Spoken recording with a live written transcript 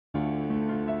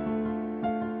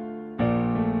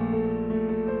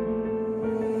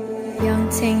Young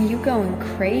Ting, you going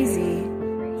crazy.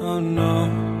 Oh no,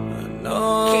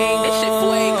 no. King, that shit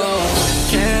fuego.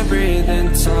 Can't breathe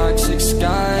in toxic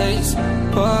skies.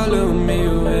 Pollute me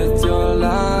with your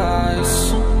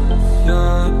lies.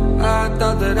 Yeah, I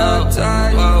thought that I'd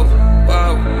die. Whoa,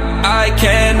 whoa. I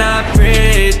cannot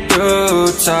breathe through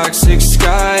toxic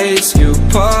skies. You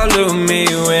pollute me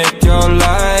with your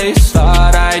lies.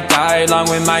 Thought I'd die along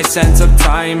with my sense of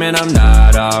time, and I'm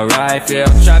not alright. Feel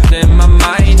trapped in my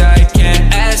mind, I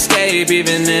can't escape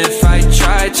even if I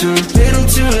try to. Little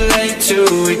too late, too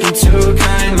weak and too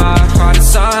kind. My heart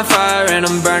is on fire and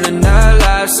I'm burning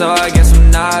alive, so I guess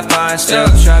I'm not fine. Still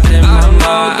trapped in my mind.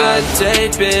 I know that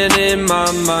they've been in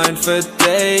my mind for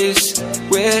days.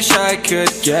 Wish I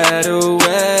could get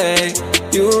away.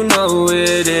 You know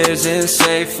it isn't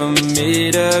safe for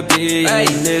me to be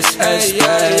in this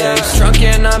headspace. Drunk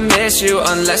and I miss you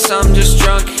unless I'm just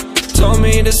drunk. Told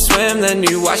me to swim, then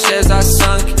you watched as I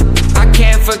sunk. I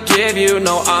can't forgive you,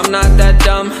 no I'm not that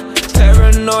dumb.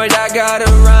 Paranoid, I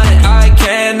gotta run. I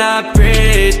cannot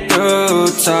breathe through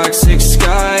toxic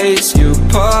skies. You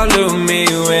pollute me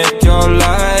with your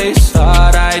lies.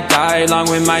 Thought I'd die along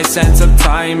with my sense of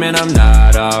time, and I'm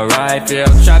not alright. Feel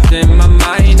trapped in my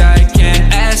mind, I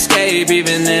can't escape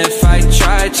even if I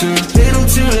try to. Little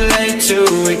too late, too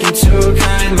weak and too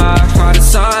kind. My heart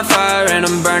is on fire and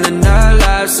I'm burning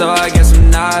alive, so I guess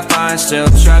I'm not fine. Still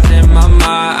trapped in my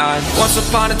mind. Once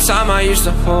upon a time I used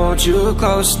to hold you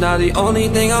close. Now the only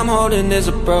thing I'm holding is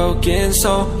a broken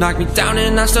soul. Knock me down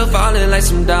and I'm still falling like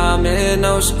some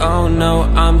dominoes. Oh no,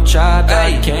 I'm trapped,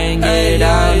 I can't get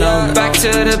out, no. Back to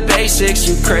the basics,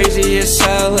 you crazy as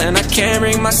hell, and I can't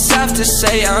bring myself to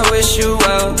say I wish you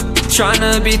well.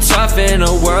 Tryna be tough in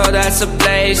a world that's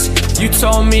ablaze. You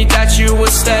told me that you would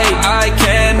stay. I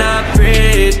cannot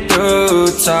breathe through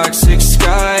toxic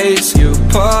skies. You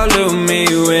pollute me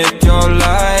with your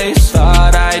lies.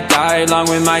 Thought I'd die along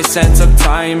with my sense of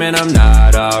time, and I'm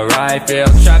not alright. Feel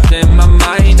trapped in my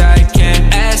mind, I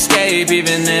can't escape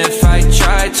even if I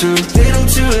try to. Little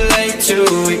too late, too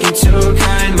weak and too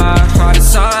kind. My heart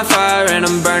is on fire and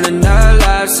I'm burning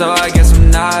alive, so I guess I'm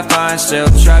not fine. Still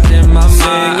trapped in my mind.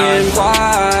 Singing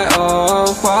why,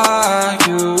 oh why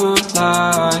you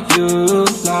lie, you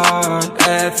lie.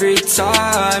 Every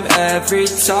time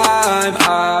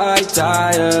I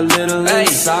die a little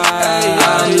inside.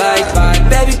 I'm like bye,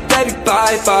 baby, baby,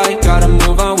 bye, bye. Gotta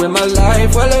move on with my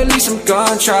life, well at least I'm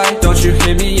gonna try. Don't you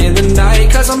hit me in the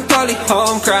night, cause I'm probably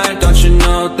home crying. Don't you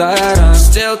know that I'm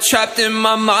still trapped in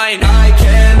my mind. I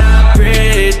cannot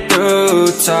breathe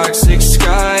through toxic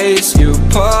skies. You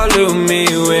pollute me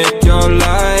with your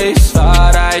lies.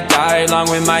 Thought I'd die along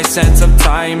with my sense of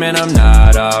time, and I'm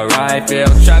not alright. Feel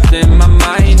trapped in my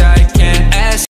mind, I can't